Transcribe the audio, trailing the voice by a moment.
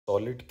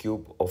Solid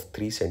cube of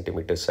 3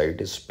 centimeter side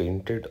is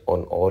painted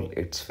on all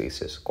its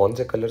faces. कौन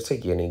से color से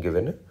ये नहीं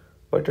given है,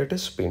 but it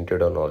is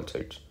painted on all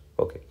sides.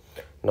 Okay.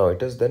 Now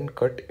it is then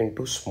cut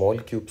into small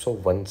cubes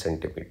of 1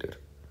 centimeter.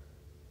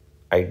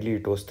 Ideally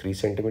it was 3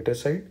 centimeter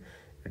side.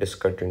 It is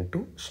cut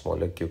into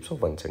smaller cubes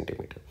of 1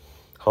 centimeter.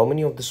 How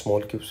many of the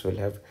small cubes will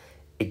have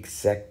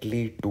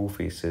exactly 2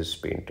 faces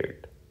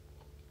painted?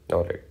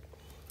 Alright.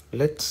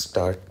 Let's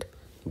start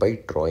by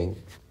drawing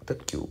the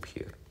cube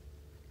here.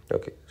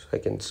 Okay, so I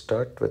can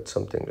start with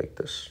something like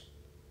this.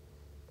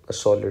 A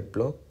solid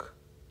block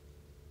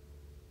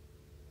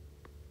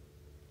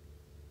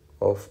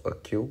of a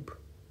cube.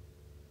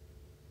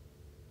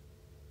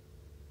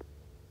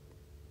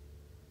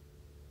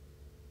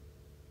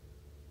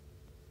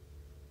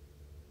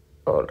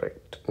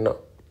 Alright, now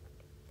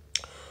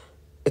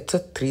it's a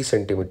 3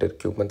 centimeter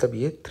cube. मतलब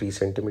ये 3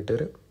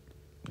 centimeter है.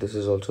 This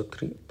is also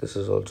 3, this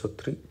is also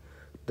 3,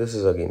 this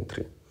is again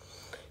 3.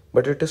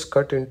 But it is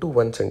cut into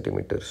 1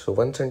 centimeter. So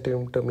 1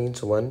 centimeter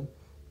means 1,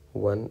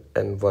 1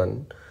 and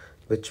 1,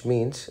 which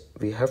means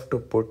we have to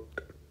put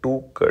 2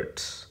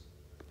 cuts.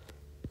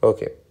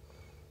 Okay,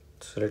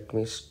 so let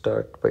me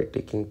start by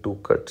taking 2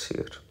 cuts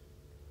here.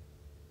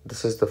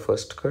 This is the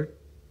first cut,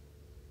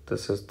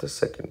 this is the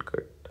second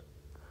cut.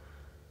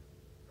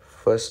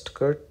 First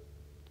cut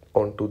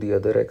onto the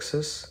other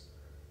axis,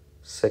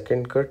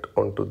 second cut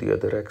onto the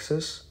other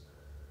axis,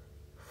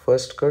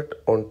 first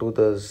cut onto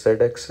the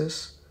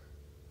z-axis,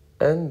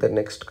 and the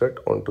next cut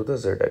onto the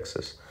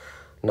z-axis.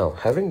 Now,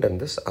 having done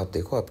this, आप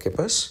देखो आपके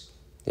पास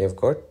you have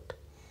got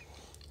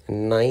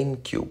 9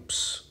 cubes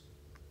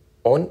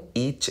on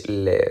each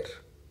layer.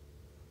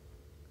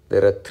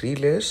 There are 3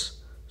 layers,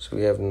 so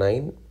we have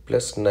 9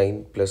 plus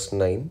 9 plus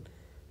 9,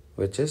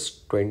 which is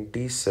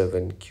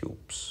 27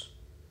 cubes.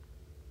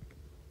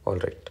 All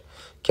right.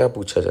 क्या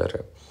पूछा जा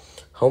रहा है?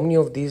 How many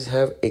of these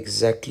have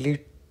exactly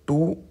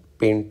 2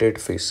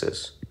 painted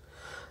faces?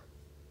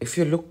 If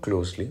you look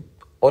closely,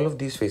 all of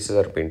these faces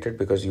are painted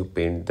because you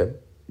paint them.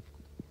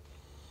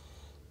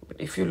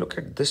 But if you look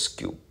at this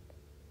cube,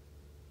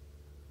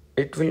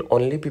 it will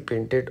only be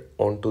painted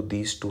onto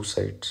these 2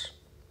 sides.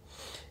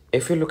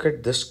 If you look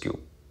at this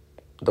cube,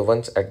 the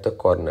ones at the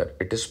corner,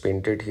 it is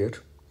painted here,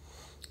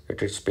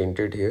 it is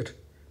painted here,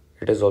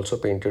 it is also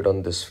painted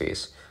on this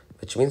face,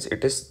 which means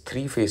it is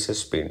 3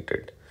 faces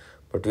painted.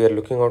 But we are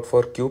looking out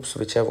for cubes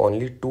which have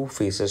only 2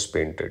 faces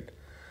painted.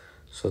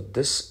 So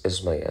this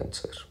is my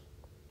answer.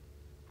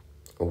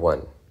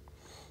 1.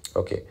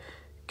 Okay,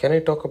 can I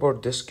talk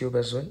about this cube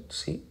as well?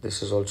 See,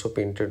 this is also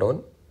painted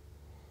on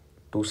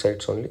 2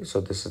 sides only. So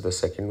this is the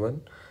second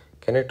one.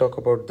 Can I talk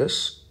about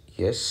this?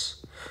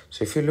 Yes.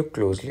 So if you look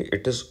closely,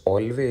 it is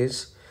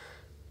always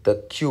the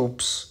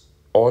cubes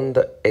on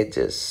the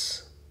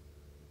edges.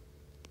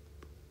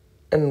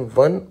 And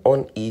one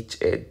on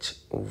each edge.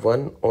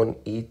 One on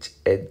each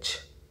edge.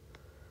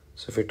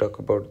 So if we talk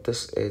about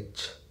this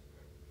edge,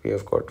 we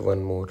have got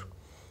one more.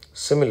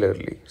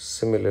 Similarly,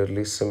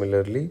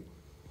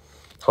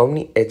 how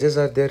many edges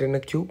are there in a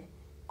cube?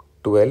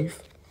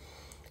 12.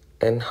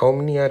 And how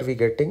many are we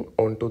getting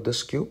onto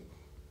this cube?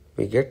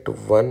 We get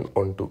 1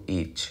 onto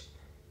each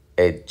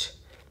edge.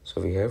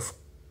 So we have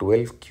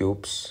 12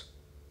 cubes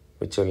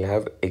which will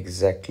have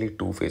exactly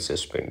 2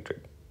 faces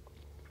painted.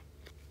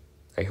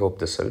 I hope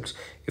this helps.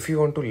 If you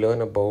want to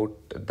learn about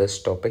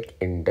this topic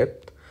in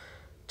depth,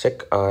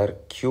 check our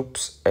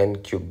cubes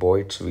and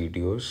cuboids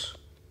videos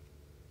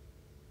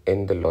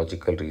in the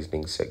logical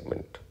reasoning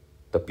segment.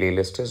 The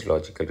playlist is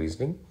logical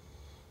reasoning.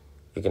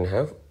 You can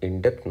have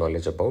in-depth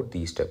knowledge about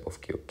these type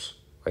of cubes.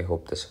 I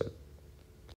hope this helps.